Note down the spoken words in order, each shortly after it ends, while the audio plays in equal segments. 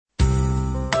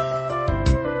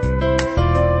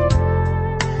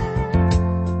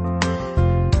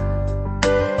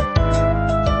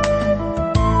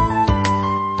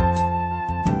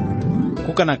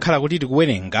kukanakhala kuti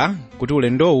tikuwerenga kuti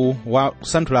ulendowu wa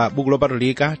kusanthula buku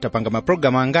lopatulika tapanga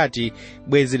mapulogalamu angati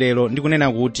bwezi lero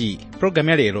ndikunena kuti pulogalamu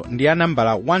ya lero ndi ya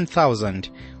nambala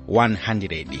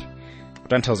 1100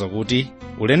 kutanthauza kuti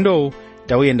ulendowu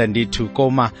tawuyenda ndithu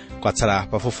koma kwatsala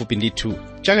pafupifupi ndithu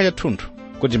chaka chathunthu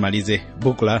kuti timalize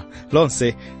buku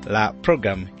lonse la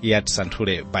pulogalamu ya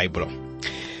tisanthule baibulo.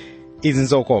 Izi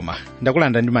nzokoma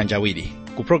ndakulanda ndi manja awiri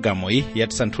ku pulogalamu iyi ya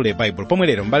tisanthule baibulo pomwe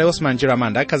lero m'bale Osman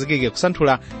Chiramanda akhazikike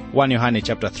kusanthula 1 Yohane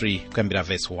chapter 3 kuyambira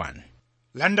verse 1.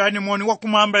 Landani moni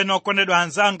wakumwamba ino okondedwa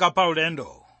anzanga pa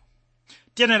ulendo.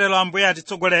 Tiyenera Ambuye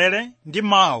atitsogolere ndi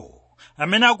mawu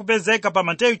amene akupezeka pa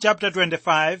Mateyu chapter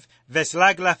 25 verse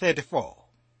like la 34.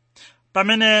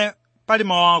 Pamene pali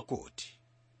mawu akuti,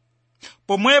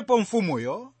 pomwepo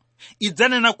mfumuyo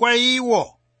idzanena kwa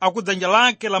iwo akudzanja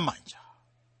lake lamanja,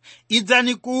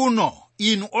 idzani kuno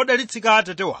inu odalitsika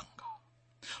Atate wanga,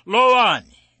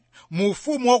 lowani mu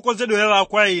ufumu wokonzedwera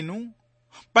kwa inu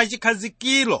pa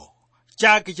chikhazikiro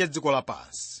chake cha dziko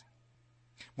lapansi.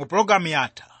 Mu pulogalamu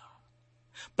yatha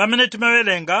pamene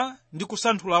timawerenga ndi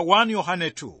kusanthula 1 Yohane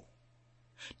 2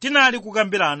 tinali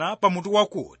kukambirana pamutu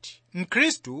wakuti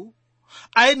Mkhristu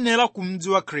ayenera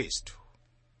kumdziwa Khristu.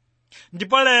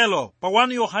 Ndipo lero pa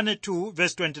 1 Yohane 2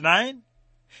 verse 29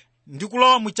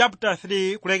 ndikulowa mu chapter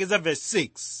 3 kulekeza verse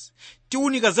 6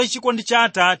 tiunika za chikondi cha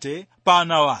Atate pa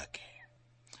ana wake.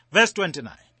 Verse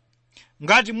 29,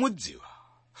 ngati mudziwa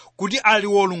kuti ali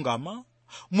wolungama,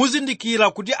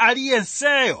 muzindikira kuti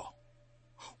aliyenseyo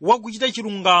wakuchita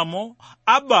chilungamo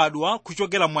abadwa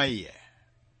kuchokera mwa iye.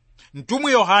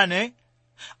 Mtumwi Yohane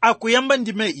akuyamba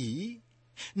ndime iyi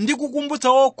ndi kukumbutsa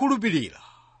okhulupirira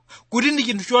kuti ndi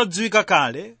chinthu chodziwika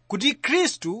kale kuti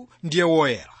Khristu ndiye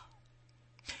woyera.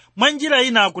 Mwa njira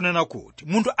ina akunena kuti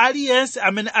munthu aliyense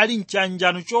amene ali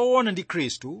mchanjano choona ndi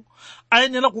Khristu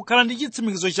ayenera kukhala ndi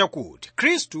chitsimikizo chakuti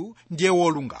Khristu ndiye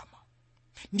wolungama.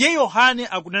 Ndiye Yohane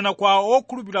akunena kwa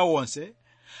okhulupirira onse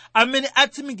amene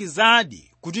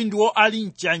atsimikizadi kuti ndiwo ali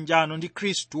mchanjano ndi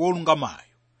Khristu wolungamayo,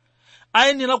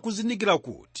 ayenera kuzindikira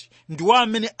kuti ndiwo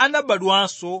amene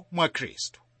anabadwanso mwa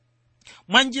Khristu.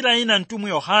 Mwa njira ina mtumwi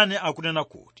Yohane akunena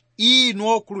kuti inu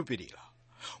okhulupirira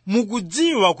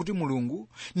mukudziwa kuti Mulungu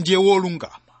ndiye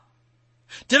wolungama.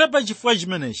 Tera pa chifukwa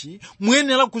chimenechi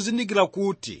muyenera kuzindikira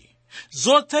kuti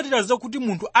zotsatira zakuti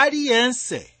munthu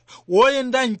aliyense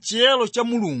woyenda mchiyero cha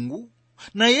Mulungu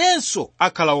nayenso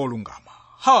akhala wolungama.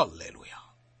 Haleluya!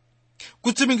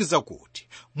 Kutsimikiza kuti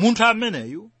munthu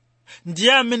ameneyu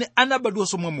ndiye amene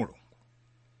anabadwanso mwa Mulungu.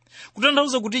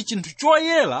 Kutanthauza kuti chinthu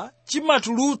choyera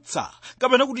chimatulutsa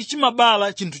kapena kuti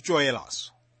chimabala chinthu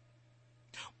choyeranso.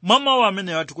 Mwa mawu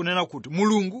ameneyo tikunena kuti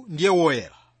Mulungu ndiye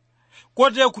woyera,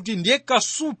 kotero kuti ndiye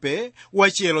kasupe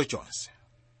wa chiyero chonse.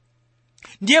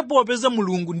 Ndiye popeza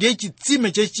Mulungu ndiye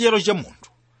chitsime cha chiyero cha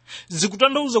munthu,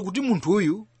 zikutanthauza kuti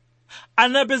munthuyu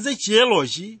anapeza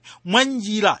chiyerochi mwa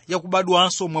njira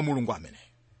yakubadwanso mwa Mulungu ameneyo.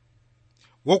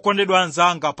 Wokondedwa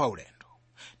anzanga pa ulendo,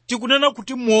 tikunena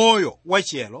kuti moyo wa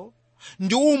chiyero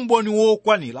ndi umboni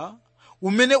wokwanira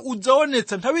umene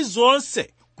udzaonetsa nthawi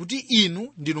zonse kuti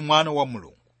inu ndinu mwana wa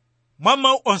Mulungu. Mwa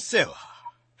mawu onsewa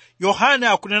Yohane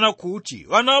akunena kuti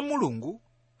wana wa Mulungu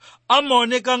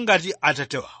amaoneka ngati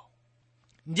Atate wawo.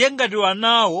 Ndiye ngati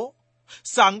wanawo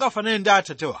sangafanane ndi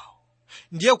Atate wawo,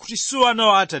 ndiye kuti si wana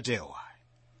wa Atatewo.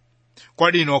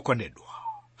 Kodi inu okondedwa,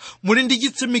 muli ndi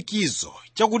chitsimikizo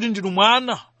chakuti ndinu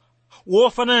mwana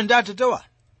wofanana ndi Atate wanu?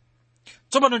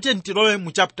 Tsopano tilowe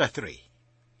mu chapter 3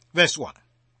 verse 1.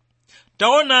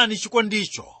 Taonani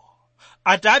chikondicho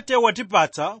Atate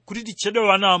watipatsa kuti titchedwe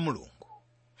wana wa Mulungu,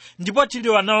 ndipo tili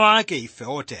wana wake ife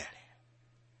otere.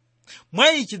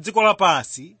 Mwa ichi dziko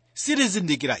lapansi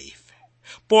silizindikira ife,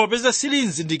 popeza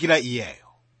silinzindikira iyeyo.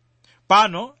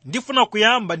 Pano ndifuna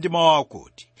kuyamba ndi mawu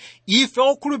akuti ife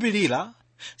okhulupirira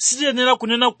sitiyenera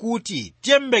kunena kuti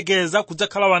tiyembekeza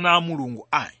kudzakhala wana wa Mulungu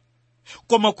ayi,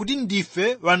 koma kuti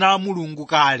ndife wana wa Mulungu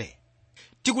kale.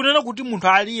 Tikunena kuti munthu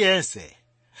aliyense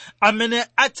amene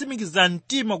atsimikiza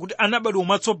mtima kuti anabadwa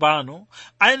mwatsopano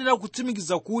ayenera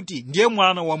kutsimikiza kuti ndiye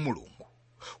mwana wa Mulungu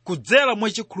kudzera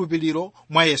mwa chikhulupiriro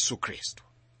mwa Yesu Khristu.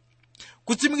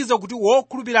 Kutsimikiza kuti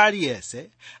wokhulupirira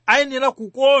aliyense ayenera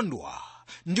kukondwa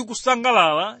ndi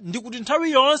kusangalala ndi kuti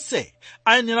nthawi yonse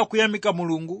ayenera kuyamika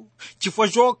Mulungu chifukwa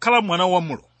chokhala mwana wa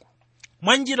Mulungu.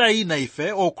 Mwa njira ina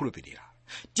ife okhulupirira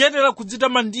tiyenera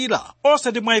kudzitamandira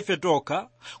osati mwa ife tokha,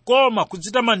 koma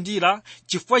kudzitamandira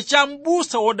chifukwa cha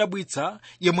m'busa wodabwitsa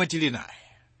yemwe tili naye.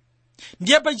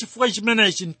 Ndiye pa chifukwa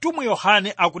chimenechi mtumwi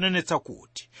Yohane akunenetsa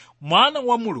kuti mwana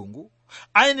wa Mulungu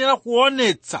ayenera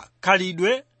kuonetsa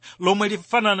khalidwe lomwe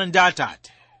lifanana ndi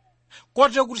Atate,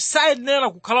 kotero kuti sayenera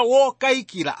kukhala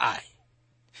wokayikira ayi.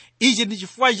 Ichi ndi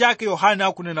chifukwa chake Yohane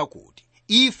akunena kuti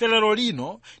ife lero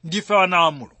lino ndife wana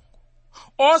a Mulungu,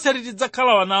 osati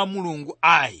tidzakhala wana a Mulungu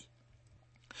ayi.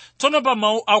 Tsono pa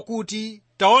mawu akuti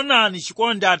taonani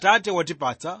chikondi Atate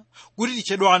watipatsa kuti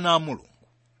tichedwe ana a Mulungu,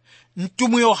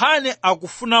 mtumwi Yohane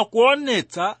akufuna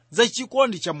kuonetsa za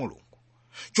chikondi cha Mulungu,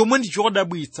 chomwe ndi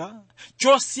chodabwitsa,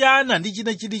 chosiyana ndi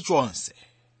china chilichonse,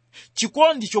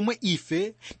 chikondi chomwe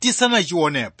ife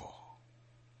tisanachionepo,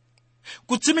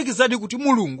 kutsimikizadi kuti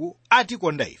Mulungu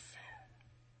atikonda ife.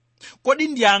 Kodi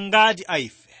ndi angati a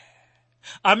ife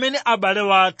amene abale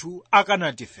wathu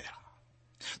akanatifera?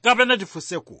 Kapena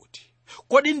tifunse kuti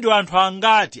kodi ndi anthu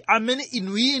angati amene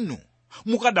inu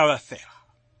mukadawafera?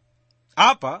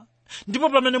 Apa ndipo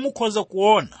pamene mukhoza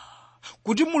kuona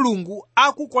kuti Mulungu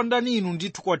akukondani inu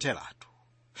ndithu kotheratu,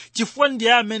 chifukwa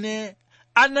ndiye amene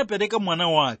anapereka mwana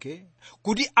wake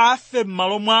kuti afe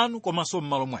m'malo mwanu komanso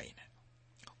m'malo mwa ine.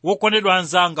 Wokondedwa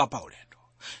anzanga pa ulendo,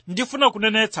 ndifuna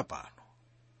kunenetsa pano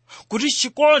kuti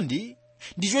chikondi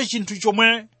ndicho chinthu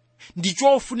chomwe ndi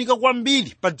chofunika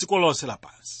kwambiri pa dziko lonse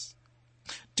lapansi.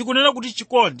 Tikunena kuti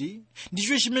chikondi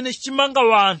ndicho chimene chimanga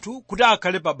wanthu kuti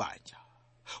akhale pa banja,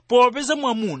 popeza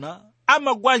mwamuna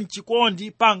amagwa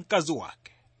mchikondi pa mkazi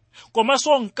wake,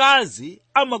 komanso mkazi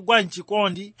amagwa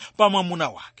mchikondi pa mwamuna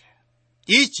wake.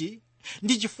 Ichi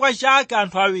ndi chifukwa chake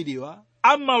anthu awiriwa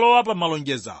amalowa pa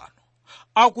malonjezano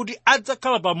akuti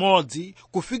adzakhala pamodzi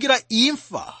kufikira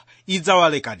imfa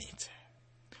idzawalekanitse.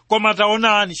 Koma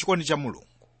taonani chikondi cha Mulungu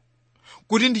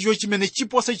kuti ndicho chimene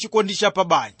chiposa chikondi cha pa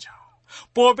banja,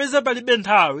 popeza palibe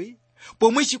nthawi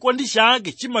pomwe chikondi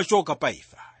chake chimachoka pa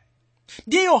ife.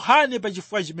 Ndiye Yohane pa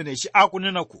chifukwa chimenechi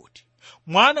akunena kuti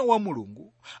mwana wa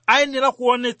Mulungu ayenera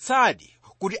kuonetsadi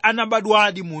kuti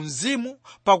anabadwadi mu mzimu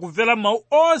pakumvera mawu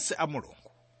onse a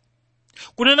Mulungu.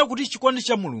 Kunena kuti chikondi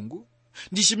cha Mulungu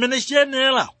ndi chimene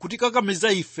chiyenera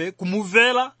kutikakamiza ife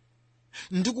kumumvera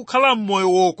ndi kukhala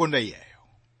m'moyo wokonda iyeyo.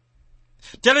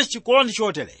 Tere chikondi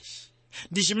choterechi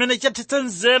ndi chimene chathetsa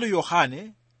nzeru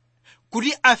Yohane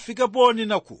kuti afike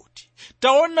ponena kuti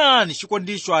taonani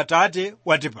chikondicho Atate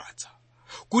watipatsa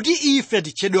kuti ife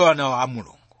tichedwe ana a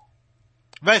Mulungu.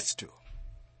 Verse 2.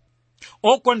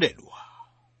 Okondedwa,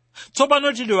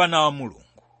 tsopano tili wana a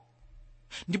Mulungu,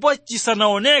 ndipo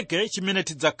chisanaoneke chimene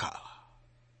tidzakhala.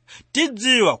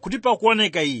 Tidziwa kuti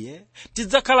pakuoneka iye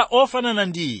tidzakhala ofanana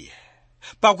ndi iye,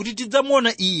 pakuti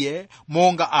tidzamuona iye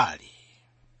monga ali.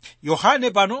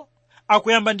 Yohane pano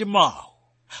akuyamba ndi mawu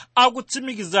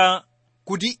akutsimikiza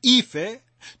kuti ife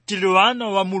tili wana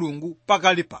wa Mulungu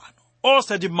pakali pano,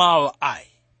 osati mawu ayi.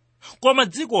 Koma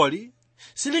dzikoli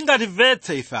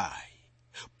silingatimvetse ife ayi,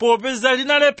 popeza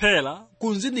linalephera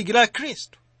kuzindikira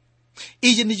Khristu.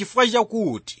 Ichi ndi chifukwa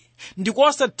chakuti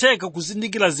ndikosatheka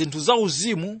kuzindikira zinthu za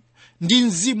uzimu ndi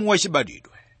mzimu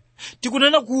wachibadwidwe.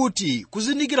 Tikunena kuti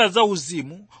kuzindikira za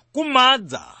uzimu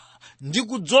kumadza ndi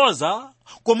kudzoza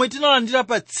komwe tinalandira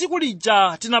pa tsiku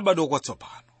lija tinabadwa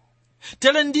kwatsopano.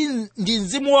 Tere ndi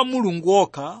mzimu wa Mulungu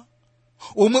wokha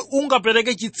omwe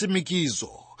ungapereke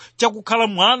chitsimikizo chakukhala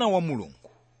mwana wa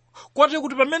Mulungu. Kotero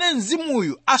kuti pamene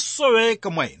mzimuyu asoweka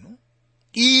mwa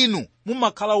inu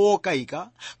mumakhala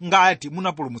wokayika ngati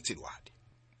munapulumutsidwadi.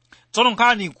 Tsono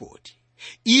nkhani kuti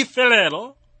ife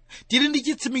lero tili ndi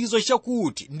chitsimikizo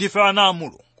chakuti ndife wana a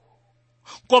Mulungu,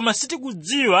 koma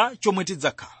sitikudziwa chomwe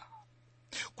tidzakhala.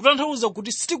 Kutanthauza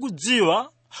kuti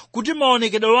sitikudziwa kuti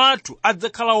maonekedwe athu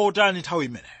adzakhala otani nthawi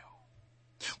imeneyo.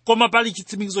 Koma pali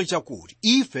chitsimikizo chakuti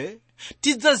ife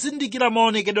tidzazindikira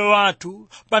maonekedwe athu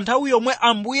pa nthawi yomwe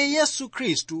Ambuye Yesu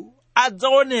Khristu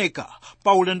adzaoneka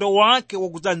pa ulendo wake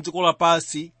wakudza m'dziko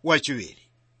lapansi wachiwiri.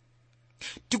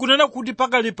 Tikunena kuti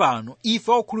pakali pano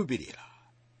ife okhulupirira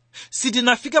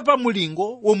sitinafika pa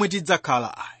mulingo womwe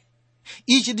tidzakhala ayi.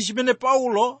 Ichi ndi chimene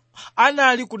Paulo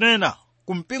anali kunena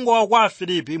ku mpingo wa kwa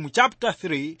Filipi mu chapter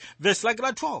 3 verse like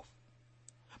 12,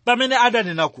 pamene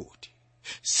adanena kuti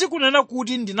sikunena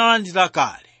kuti ndinalandira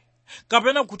kale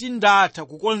kapena kuti ndatha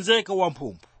kukonzeka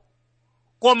wamphumphu,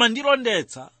 koma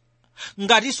ndilondetsa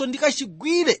ngatinso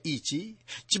ndikachigwire ichi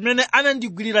chimene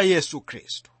anandigwirira Yesu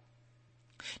Khristu.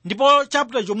 Ndipo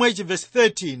chapter chomwechi verse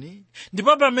 13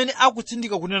 ndipo pamene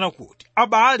akutsindika kunena kuti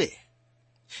abale,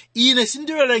 ine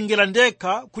sindiwerengera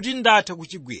ndekha kuti ndatha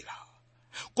kuchigwira,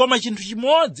 koma chinthu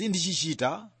chimodzi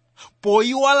ndichichita,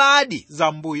 poyiwaladi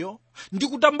zambuyo ndi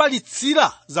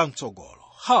kutambalitsira za mtsogolo.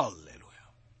 Haleluya.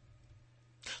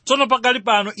 Tsono pakali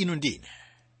pano inu ndine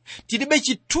tilibe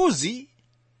chithunzi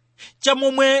cha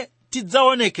momwe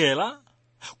tidzaonekera,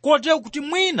 kotero kuti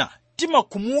mwina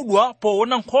timakhumudwa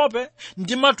poona nkhope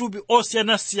ndi matupi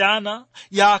osiyanasiyana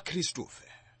ya Khristufe.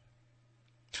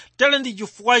 Tere ndi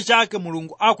chifukwa chake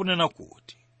Mulungu akunena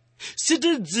kuti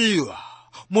sitidziwa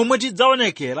momwe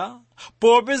tidzaonekera,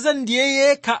 popeza ndiye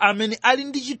yekha amene ali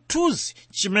ndi chithunzi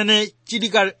chimene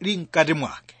chili mkati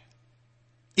mwake.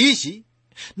 Ichi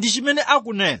ndi chimene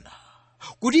akunena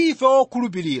kuti ife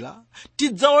okhulupirira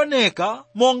tidzaoneka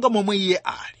monga momwe iye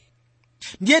ali.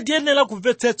 Ndiye tiyenera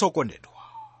kumvetsetsa okondedwa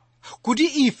kuti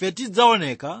ife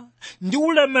tidzaoneka ndi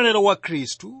ulemerero wa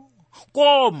Khristu,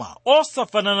 koma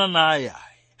osafanana naye,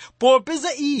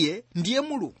 popeza iye ndiye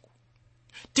Mulungu.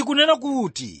 Tikunena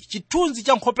kuti chithunzi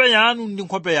cha nkhope yanu ndi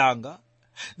nkhope yanga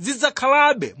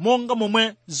zidzakhalabe monga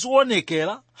momwe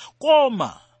zionekera,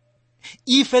 koma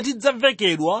ife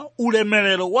tidzavekedwa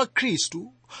ulemerero wa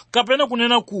Khristu, kapena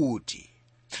kunena kuti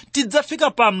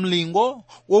tidzafika pa mlingo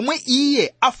womwe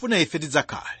iye afuna ife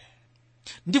tidzakhale.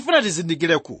 Ndifuna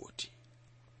tizindikire kuti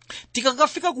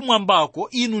tikakafika kumwambako,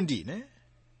 inu ndine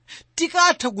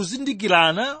tikatha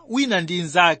kuzindikirana wina ndi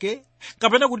nzake,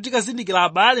 kapena kuti tikazindikira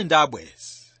abale ndi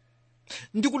abwenzi.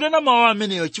 Ndikunena mawu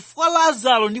ameneyo chifukwa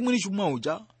Lazaro ndi mwini chuma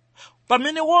uja,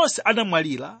 pamene wonse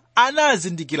anamwalira,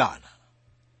 anazindikirana.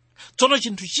 Tsono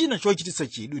chinthu china chochititsa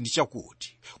chidwi ndi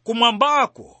chakuti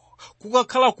kumwambako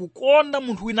kukakhala kukonda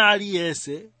munthu wina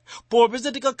aliyense,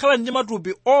 popeza tikakhala ndi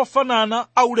matupi ofanana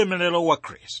a ulemerero wa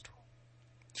Khristu.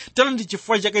 Tero ndi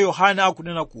chifukwa chake Yohane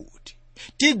akunena kuti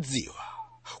tidziwa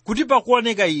kuti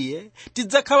pakuoneka iye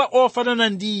tidzakhala ofanana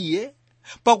ndi iye,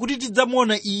 pakuti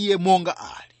tidzamuona iye monga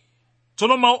ali.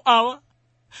 Tsono mawu awa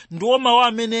ndiwo mawu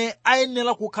amene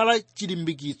ayenera kukhala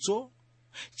chilimbikitso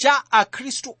cha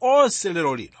akhristu onse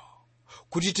lero lino,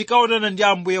 kuti tikaonana ndi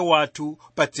Ambuye wathu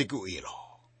pa tsiku ilo.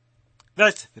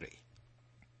 Verse 3.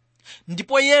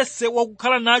 Ndipo yense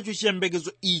wakukhala nacho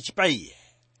chiyembekezo ichi pa iye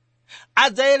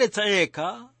adzayeretsa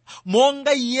yekha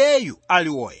monga iyeyu ali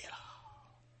woyera.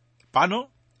 Pano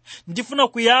ndifuna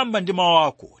kuyamba ndi mawu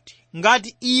akuti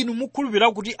ngati inu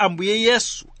mukhulupirira kuti Ambuye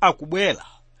Yesu akubwera,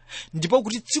 ndipo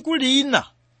kuti tsiku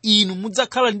lina inu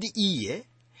mudzakhala ndi iye,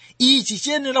 ichi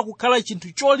chiyenera kukhala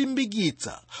chinthu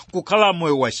cholimbikitsa kukhala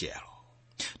moyo wachero.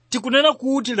 Tikunena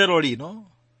kuti lero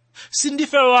lino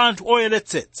sindife anthu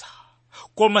oyeretsetsa,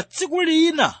 koma tsiku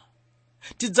lina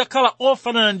tidzakhala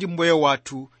ofanana ndi Mbuye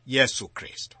wathu Yesu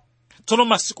Khristu. Tsono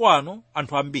masiku ano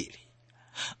anthu ambiri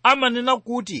amanena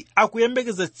kuti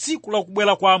akuyembekeza tsiku la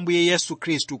kubwera kwa Ambuye Yesu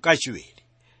Khristu kachiwiri,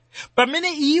 pamene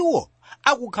iwo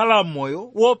akukhala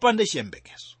moyo wopanda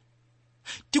chiyembekezo.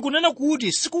 Tikunena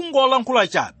kuti sikungolankhula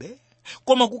chabe,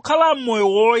 koma kukhala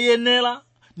moyo woyenera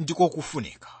ndiko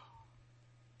kufunika.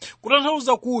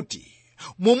 Kutanthauza kuti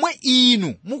momwe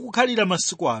inu mukukhalira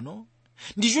masiku ano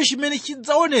ndicho chimene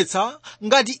chidzaonetsa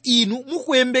ngati inu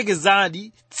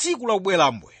mukuyembekezadi tsiku la kubwera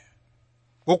Ambuye.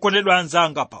 Okondedwa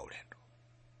anzanga pa ulendo,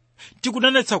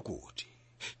 tikunenetsa kuti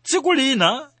tsiku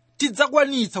lina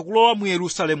tidzakwanitsa kulowa mu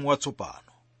Yerusalemu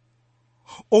watsopano,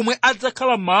 omwe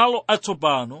adzakhala malo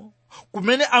atsopano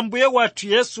kumene Ambuye wathu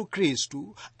Yesu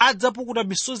Khristu adzapukuta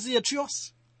misozi yathu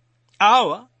yonse.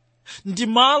 Awa ndi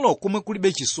malo komwe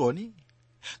kulibe chisoni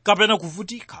kapena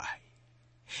kuvutika.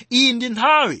 Iyi ndi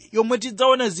nthawi yomwe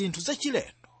tidzaona zinthu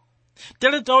zachilendo.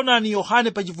 Tere taonani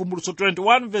Yohane pa chivumbulutso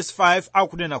 21:5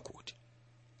 akunena kuti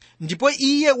ndipo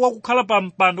iye wakukhala pa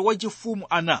mpando wachifumu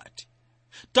anati,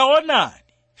 taonani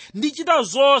ndichita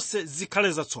zonse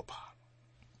zikhale zatsopano.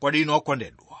 Kodi inu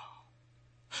okondedwa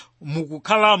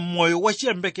mukukhala mmoyo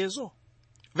wachiyembekezo?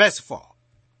 Verse 4.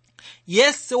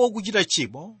 Yense wakuchita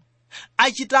tchimo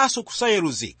achitanso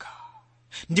kusayeruzika,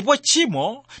 ndipo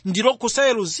tchimo ndilo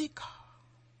kusayeruzika.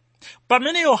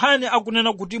 Pamene Yohane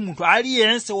akunena kuti munthu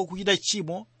aliyense wakuchita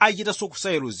tchimo achitanso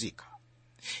kusayeruzika,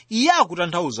 iye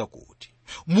akutanthauza kuti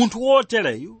munthu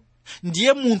wotereyu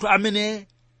ndiye munthu amene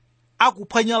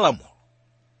akuphwanya lamulo,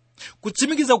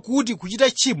 kutsimikiza kuti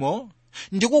kuchita tchimo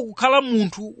ndiko kukhala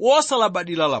munthu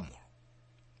wosalabadira lamulo.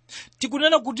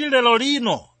 Tikunena kuti lero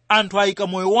lino anthu ayika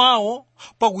moyo wawo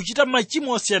pakuchita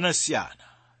machimo osiyanasiyana,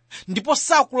 ndipo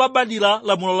sakulabadira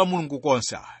lamulo la Mulungu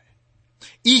konse.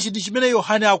 Ichi ndi chimene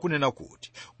Yohane akunena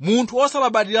kuti munthu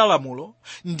wosalabadira lamulo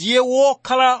ndiye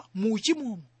wokhala mu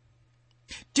uchimo.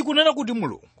 Tikunena kuti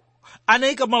Mulungu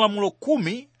anayika malamulo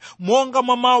 10 monga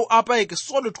mwa mawu apa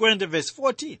Exodo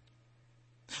 20:14.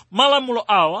 Malamulo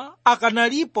awa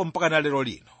akanalipo mpaka lero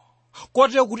lino,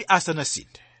 kotero kuti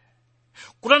asanasinthe.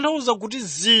 Kutanthauza kuti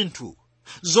zinthu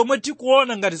zomwe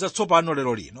tikuona ngati zatsopano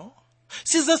lero lino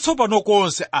si zatsopano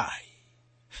konse ayi.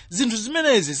 Zinthu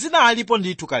zimenezi zinalipo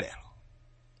ndithu kalelo.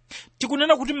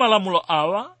 Tikunena kuti malamulo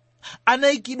awa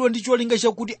anayikidwa ndi cholinga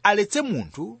chakuti aletse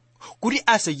munthu kuti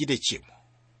asachite tchimo.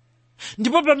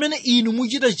 Ndipo pamene inu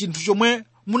muchita chinthu chomwe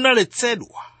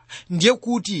munaletsedwa, ndiye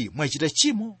kuti mwachita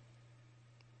tchimo.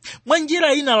 Mwa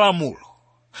njira ina lamulo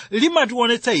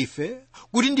limationetsa ife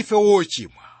kuti ndife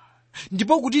wochimwa,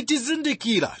 ndipo kuti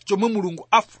tizindikira chomwe Mulungu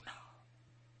afuna.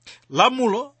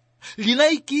 Lamulo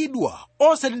linayikidwa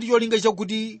osati ndi cholinga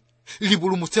chakuti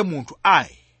lipulumutse munthu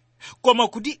ayi, koma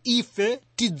kuti ife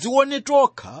tidzione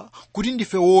tokha kuti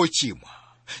ndife wochimwa,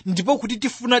 ndipo kuti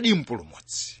tifunadi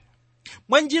mpulumutsi.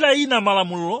 Mwa njira ina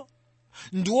malamulo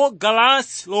ndiwo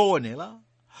galasi loonera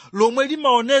lomwe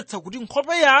limaonetsa kuti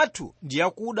nkhope yathu ndi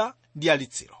yakuda ndi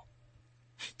yalitsiro.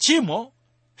 Tchimo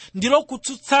ndilo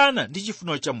kutsutsana ndi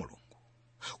chifuniro cha Mulungu,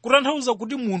 kutanthauza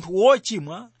kuti munthu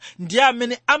wochimwa ndiye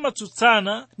amene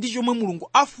amatsutsana ndi chomwe Mulungu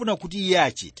afuna kuti iye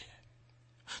achite.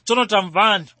 Tsono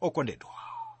tamvani okondedwa,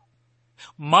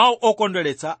 mawu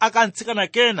okondweretsa akantsikana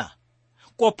kena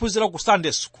kophunzira ku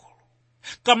Sunday School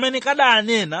kamene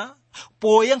kadanena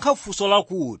poyankha funso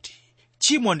lakuti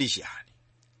tchimo ndi chiyani.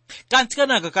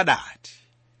 Kantsikana kadati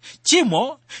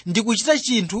tchimo ndi kuchita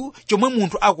chinthu chomwe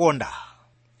munthu akonda.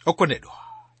 Okondedwa,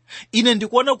 ine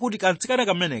ndikuona kuti kantsikana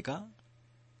kameneka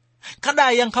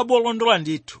kadayankha bolondola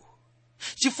ndithu,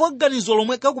 chifukwa ganizo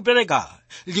lomwe kakupereka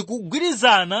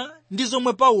likugwirizana ndi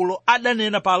zomwe Paulo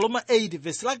adanena pa Roma 8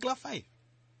 verse la 5.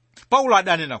 Paulo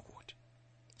adanena kuti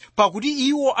pakuti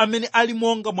iwo amene ali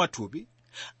monga mwathupi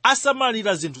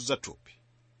asamalira zinthu za thupi,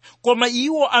 koma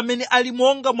iwo amene ali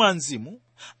monga mwa mzimu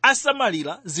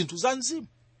asamalira zinthu za mzimu.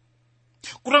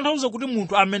 Kutanthauza kuti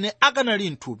munthu amene akanali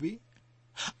mthupi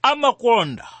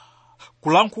amakonda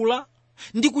kulankhula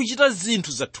ndi kuchita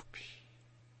zinthu za thupi,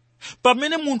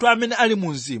 pamene munthu amene ali mu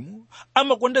mzimu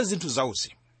amakonda zinthu za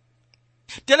uzimu.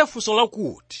 Tere funso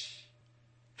lakuti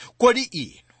kodi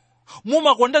inu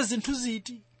mumakonda zinthu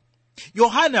ziti?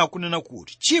 Yohane akunena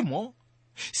kuti tchimo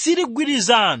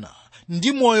siligwirizana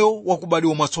ndi moyo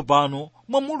wakubadwa mwatsopano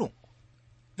mwa Mulungu.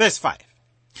 Verse 5,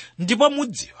 ndipo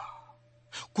mudziwa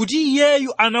kuti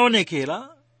iyeyu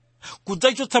anaonekera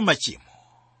kudzachotsa machimo,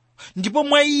 ndipo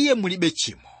mwa iye mulibe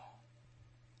tchimo.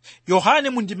 Yohane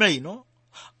mundime ino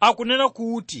akunena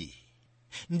kuti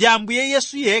ndi Ambuye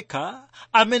Yesu yekha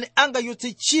amene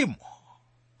angachotse tchimo,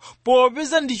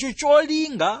 popeza ndicho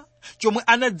cholinga chomwe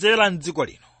anadzera m'dziko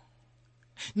lino.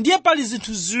 Ndiye pali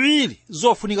zinthu ziwiri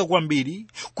zofunika kwambiri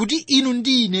kuti inu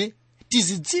ndi ine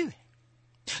tizidziwe.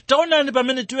 Taonani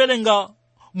pamene tiwerenga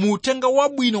mu uthenga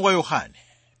wabwino wa Yohane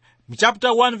mu chapter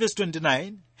 1 verse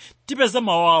 29 tipeza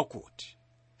mawu akuti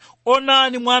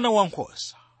onani mwana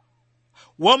wankhosa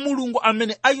wa Mulungu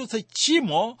amene achotsa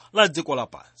tchimo la dziko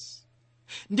lapansi.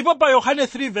 Ndipo pa Yohane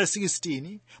 3 verse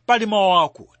 16 pali mawu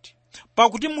akuti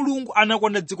pakuti Mulungu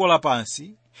anakonda dziko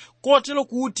lapansi kotero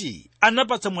kuti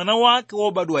anapatsa mwana wake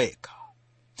wobadwa yekha,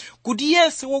 kuti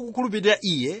yense wokukhulupirira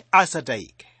iye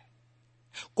asatayike,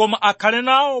 koma akhale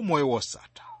nawo moyo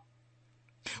wosatha.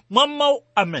 Mwa mawu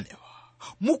amenewa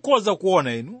mukhoza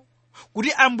kuona inu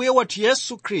kuti Ambuye wathu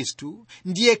Yesu Khristu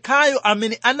ndiye yekhayo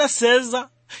amene anasenza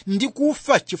ndi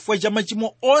kufa chifukwa cha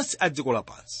machimo onse a dziko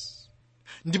lapansi.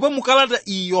 Ndipo mukalata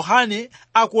iyi Yohane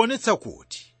akuonetsa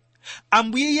kuti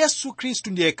Ambuye Yesu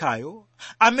Khristu ndiye yekhayo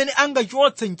amene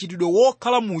angachotse mchitidwe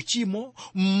wokhala mu uchimo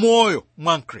m'moyo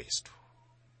mwa Khristu.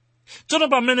 Tsono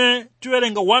pamene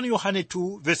tiwerenga 1 Yohane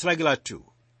 2 verse lake la 2,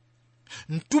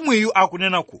 mtumwiyu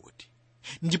akunena kuti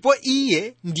ndipo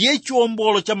iye ndiye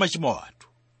chiwombolo cha machimo athu,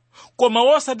 koma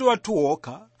osati wathu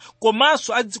wokha,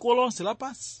 komanso a dziko lonse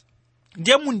lapansi.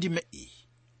 Ndiye mundime iyi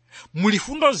muli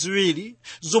fundo ziwiri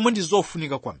zomwe ndi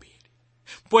zofunika kwambiri.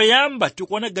 Poyamba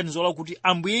tikuona ganizo lakuti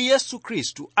Ambuye Yesu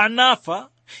Khristu anafa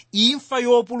imfa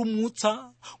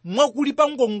yopulumutsa mwakulipa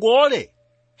ngongole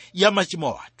ya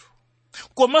machimo athu,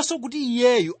 komanso kuti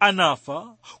iyeyu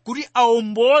anafa kuti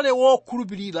awombole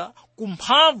wokhulupirira ku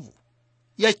mphamvu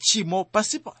ya tchimo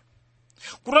pansi pano.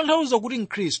 Kutanthauza kuti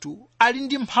Mkhristu ali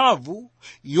ndi mphamvu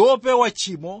yopewa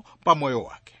tchimo pa moyo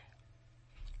wake.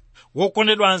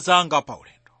 Wokondedwa anzanga pa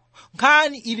ulendo,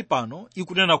 nkhani ili pano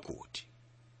ikunena kuti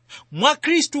mwa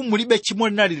Khristu mulibe tchimo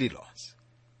lina lililonse.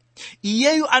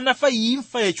 Iyeyu anafa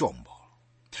imfa yachiwombolo.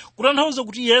 Kutanthauza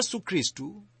kuti Yesu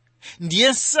Khristu ndiye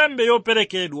nsembe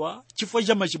yoperekedwa chifukwa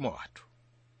cha machimo athu.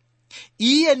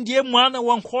 Iye ndiye mwana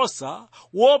wankhosa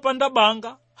wopanda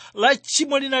banga la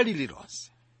tchimo lina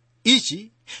lililonse.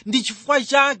 Ichi ndi chifukwa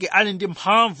chake ali ndi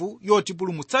mphamvu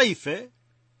yotipulumutsa ife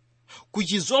ku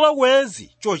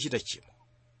chizolowezi chochita tchimo.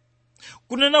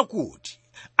 Kunena kuti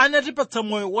anatipatsa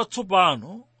moyo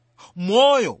watsopano,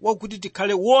 moyo wakuti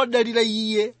tikhale wodalira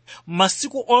iye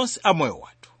masiku onse a moyo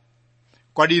wathu.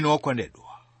 Kodi inu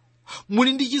okondedwa,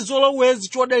 muli ndi chizolowezi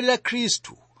chodalira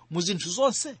Khristu mu zinthu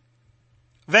zonse?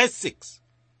 Verse 6,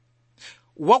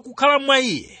 wakukhala mwa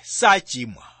iye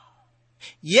sachimwa.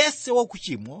 Yese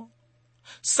wakuchimwa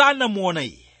sanamuona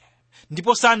iye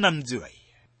ndipo sanamdziwa iye.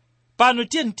 Pano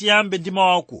tiye tiyambe ndi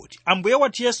mawu akuti Ambuye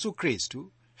wathu Yesu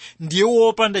Khristu ndiye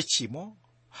wopanda tchimo,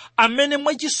 amene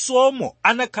mwachisomo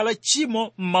anakhala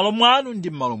tchimo m'malo mwanu ndi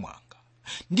m'malo mwanga,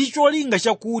 ndi cholinga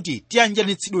chakuti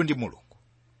tiyanjanitsidwe ndi Mulungu.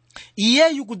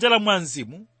 Iyeyu kudzera mwa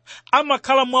Mzimu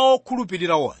amakhala mwa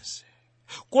okhulupirira onse,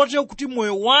 kotero kuti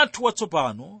moyo wathu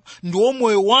watsopano ndiwo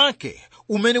moyo wake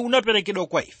umene unaperekedwa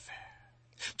kwa ife.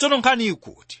 Tsono nkhani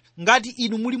ikuti ngati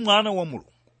inu muli mwana wa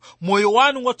Mulungu, moyo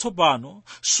wanu watsopano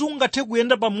sungathe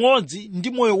kuyenda pamodzi ndi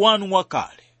moyo wanu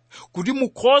wakale kuti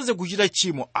mukhoze kuchita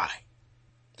tchimo ayi.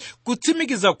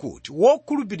 Kutsimikiza kuti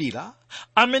wokhulupirira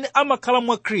amene amakhala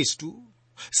mwa Khristu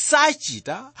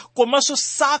sachita komanso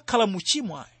sakhala mu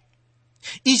tchimo ayi.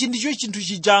 Ichi ndicho chinthu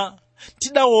chija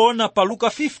tidaona pa Luka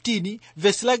 15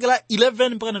 verse lake la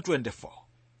 11 mpaka 24,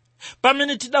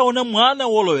 pamene tidaona mwana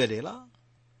wolowerera,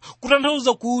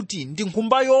 kutanthauza kuti ndi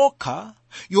nkhumba yokha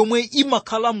yomwe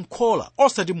imakhala m'khola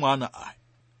osati mwana ayi.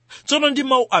 Tsono ndi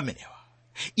mawu amenewa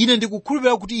ine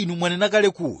ndikukhulupirira kuti inu mwanena kale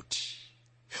kuti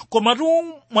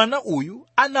komatu mwana uyu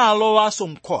analowanso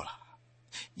m'khola.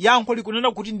 Yankho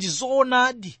likunena kuti ndi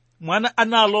zoonadi, mwana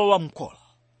analowa m'khola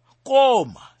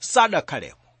koma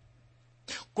sadakhalemo.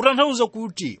 Kutanthauza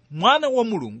kuti mwana wa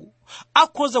Mulungu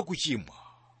akhoza kuchimwa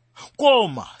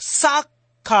koma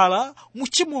sakhala mu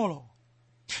tchimolo.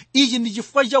 Ichi ndi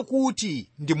chifukwa chakuti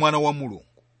ndi mwana wa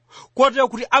Mulungu, kotero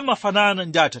kuti amafanana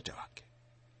ndi Atate wake.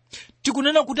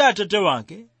 Tikunena kuti Atate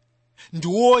wake ndi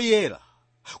woyera,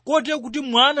 kotero kuti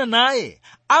mwana naye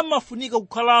amafunika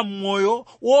kukhala moyo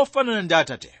wofanana ndi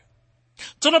Atate.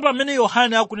 Tsono pamene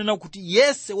Yohane akunena kuti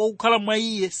yense wakukhala mwa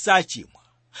iye sachimwa,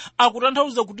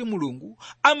 akutanthauza kuti Mulungu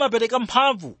amapereka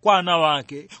mphamvu kwa ana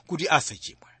wake kuti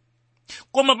asachimwe.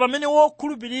 Koma pamene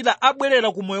wokhulupirira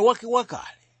abwerera ku moyo wake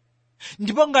wakale,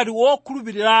 ndipo ngati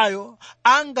wokhulupirirayo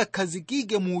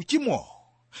angakhazikike mu uchimo,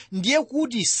 ndiye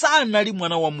kuti sanali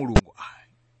mwana wa Mulungu ayi.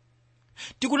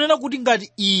 Tikunena kuti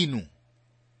ngati inu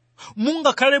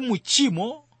mungakhale mu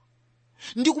tchimo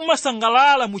ndi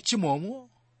kumasangalala mu tchimomo,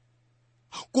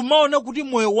 kumaona kuti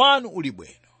moyo wanu uli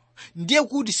bwino, ndiye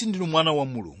kuti sindinu mwana wa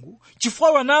Mulungu,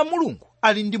 chifukwa wana a Mulungu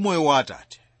ali ndi moyo wa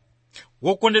Atate.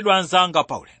 Wokondedwa anzanga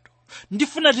paulendo,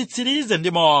 ndifuna titsirize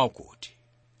ndi mawu akuti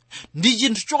ndi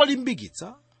chinthu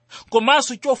cholimbikitsa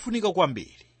komanso chofunika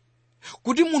kwambiri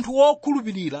kuti munthu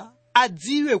wokhulupirira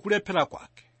adziwe kulephera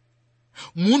kwake.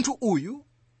 Munthu uyu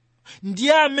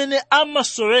ndiye amene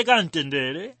amasoweka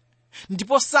mtendere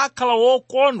ndipo sakhala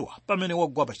wokondwa pamene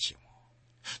wagwa pa tchimo.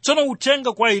 Tsono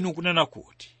uthenga kwa inu kunena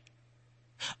kuti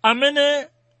amene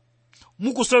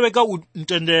mukusoweka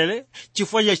mtendere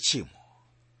chifukwa cha tchimo,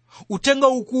 uthenga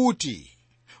ukuti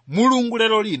Mulungu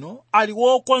lero lino ali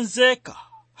wokonzeka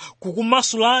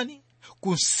kukumasulani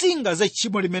ku nsinga za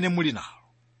tchimo limene muli nalo.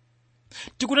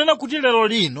 Tikunena kuti lero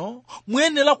lino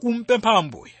muyenera kumpempha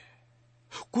Ambuye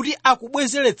kuti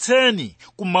akubwezeretseni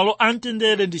ku malo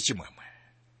amtendere ndi chimwemwe.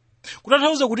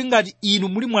 Kutanthauza kuti ngati inu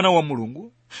muli mwana wa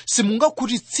Mulungu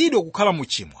simungakhutitsidwe kukhala mu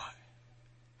tchimo.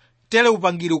 Tere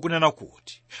upangiri ukunena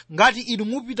kuti ngati inu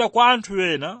mupita kwa anthu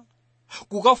ena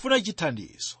kukafuna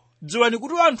chithandizo, dziwani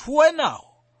kuti anthu enawo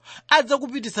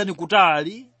adzakupititsani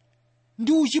kutali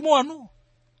ndi uchimo wanu.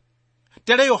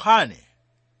 Tere Yohane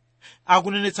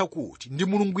akunenetsa kuti ndi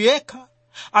Mulungu yekha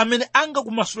amene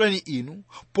angakumasuleni inu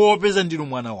popeza ndinu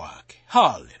mwana wake.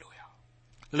 Haleluya.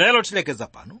 Lero tilekeza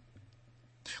pano,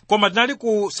 koma tinali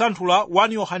kusanthula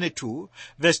 1 Yohane 2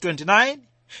 verse 29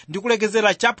 ndi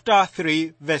kulekezera chapter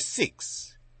 3 verse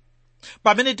 6,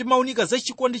 pamene timaunika za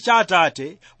chikondi cha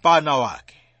Atate pa ana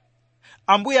wake.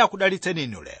 Ambuye akudalitseni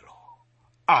inu lero.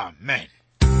 Amen.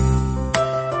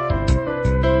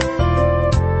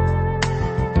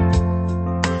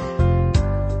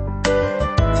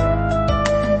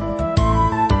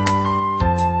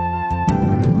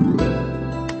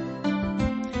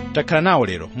 Takhala nawo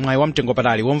lero mwayi wamtengo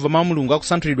patali womva mawu Mulungu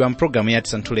akusanthulidwa mpulogalamu ya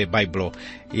Tisanthule Baibulo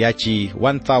yachi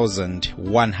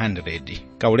 1100.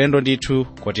 Kaulendo ndithu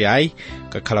kuti ayi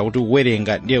kakhala kuti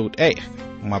uwerenga ndiye kuti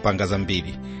mwapanga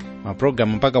zambiri.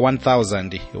 Mapulogalamu mpaka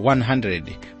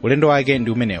 1100 ulendo wake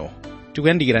ndi umenewo.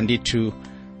 Tikuyandikira ndithu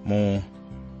mu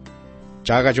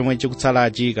chaka chomwe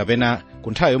chikutsalachi kapena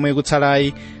ku nthawi yomwe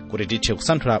ikutsalayi kuti tithe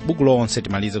kusanthula buku lonse,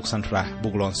 timalize kusanthula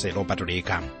buku lonse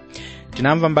lopatulika.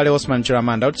 Tinamva mbale Osman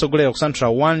Chiramanda utitsogolera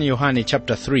kusanthula 1 Yohane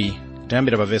chapter 3,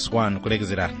 tinayambira pa verse 1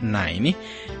 kulekezera 9.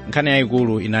 Nkhani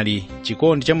yayikulu inali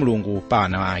chikondi cha Mulungu pa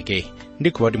ana ake.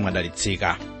 Ndikho kuti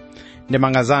mwadalitsika.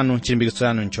 Ndemanga zanu, chilimbikitso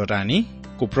chanu nchotani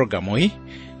ku programu iyi?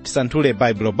 Tisanthule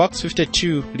Bible Box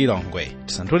 52 Lilongwe.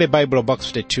 Tisanthule Bible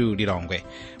Box 52 Lilongwe.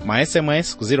 Ma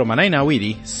SMS ku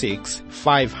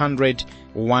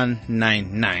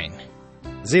 0manayinawiri-6-500-199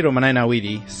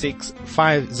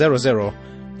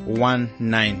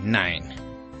 0manayinawiri-6-500-199.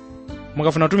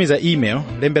 mukafuna kutumiza email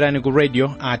lemberani ku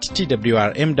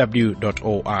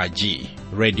radio@twrmw.org,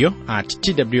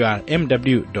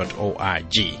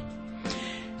 radio@twrmw.org.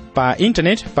 pa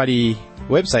internet pali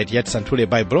website ya Tisanthule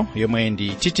Bible yomwe ndi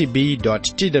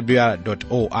ttb.twr.org,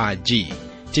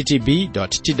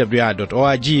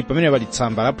 ttb.twr.org, pamene pali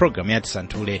tsamba la program ya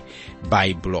Tisanthule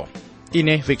Bible.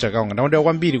 Ine Victor Kaonga ndakondwera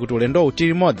kwambiri kuti ulendowu tili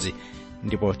limodzi,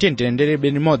 ndipo tiyenderebe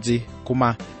limodzi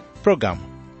kuma program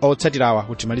otsatirawa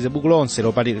kuti timalize buku lonse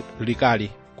lopatulika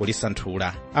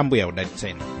kulisanthula. Ambuye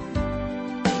akudalitseni.